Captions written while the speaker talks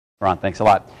Ron, thanks a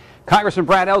lot. Congressman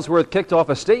Brad Ellsworth kicked off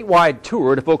a statewide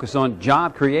tour to focus on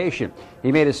job creation.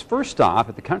 He made his first stop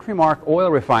at the Countrymark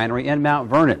oil refinery in Mount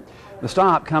Vernon. The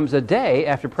stop comes a day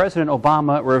after President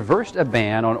Obama reversed a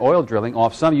ban on oil drilling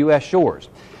off some U.S. shores.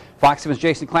 Fox 7's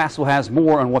Jason Classwell has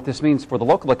more on what this means for the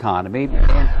local economy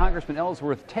and Congressman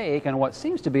Ellsworth's take on what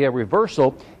seems to be a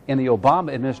reversal in the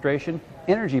Obama administration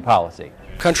energy policy.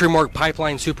 Countrymark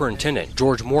Pipeline Superintendent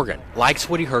George Morgan likes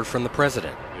what he heard from the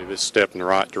president. It's a step in the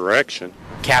right direction.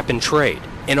 Cap and trade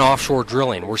and offshore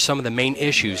drilling were some of the main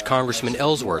issues Congressman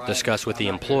Ellsworth discussed with the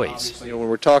employees. When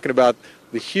we're talking about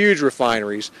the huge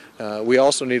refineries, we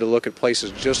also need to look at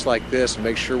places just like this and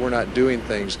make sure we're not doing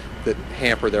things that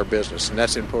hamper their business, and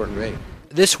that's important to me.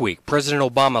 This week, President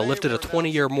Obama lifted a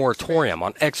 20-year moratorium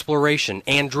on exploration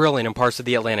and drilling in parts of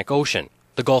the Atlantic Ocean,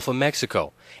 the Gulf of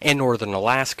Mexico, and northern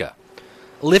Alaska.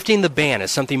 Lifting the ban is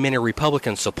something many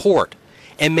Republicans support,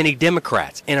 and many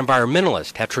Democrats and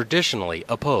environmentalists have traditionally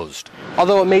opposed.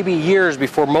 Although it may be years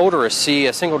before motorists see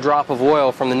a single drop of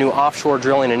oil from the new offshore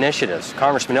drilling initiatives,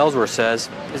 Congressman Ellsworth says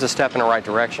is a step in the right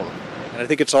direction. And I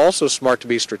think it's also smart to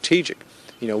be strategic.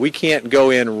 We can't go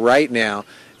in right now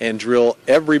and drill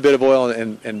every bit of oil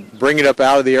and bring it up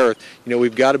out of the earth.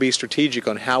 We've got to be strategic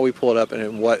on how we pull it up and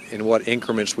in what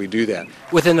increments we do that.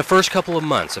 Within the first couple of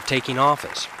months of taking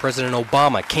office, President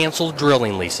Obama canceled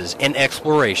drilling leases and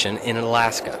exploration in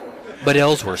Alaska. But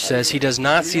Ellsworth says he does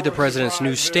not see the president's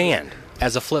new stand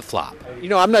as a flip-flop.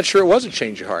 I'm not sure it was a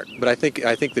change of heart, but I think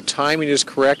the timing is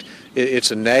correct.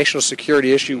 It's a national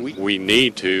security issue. We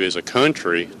need to, as a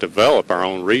country, develop our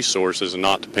own resources and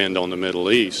not depend on the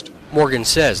Middle East. Morgan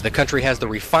says the country has the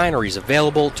refineries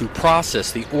available to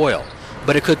process the oil,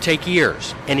 but it could take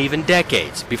years and even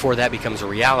decades before that becomes a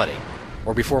reality,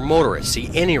 or before motorists see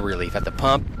any relief at the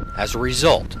pump as a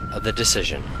result of the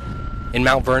decision. In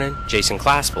Mount Vernon, Jason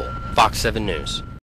Classwell, Fox 7 News.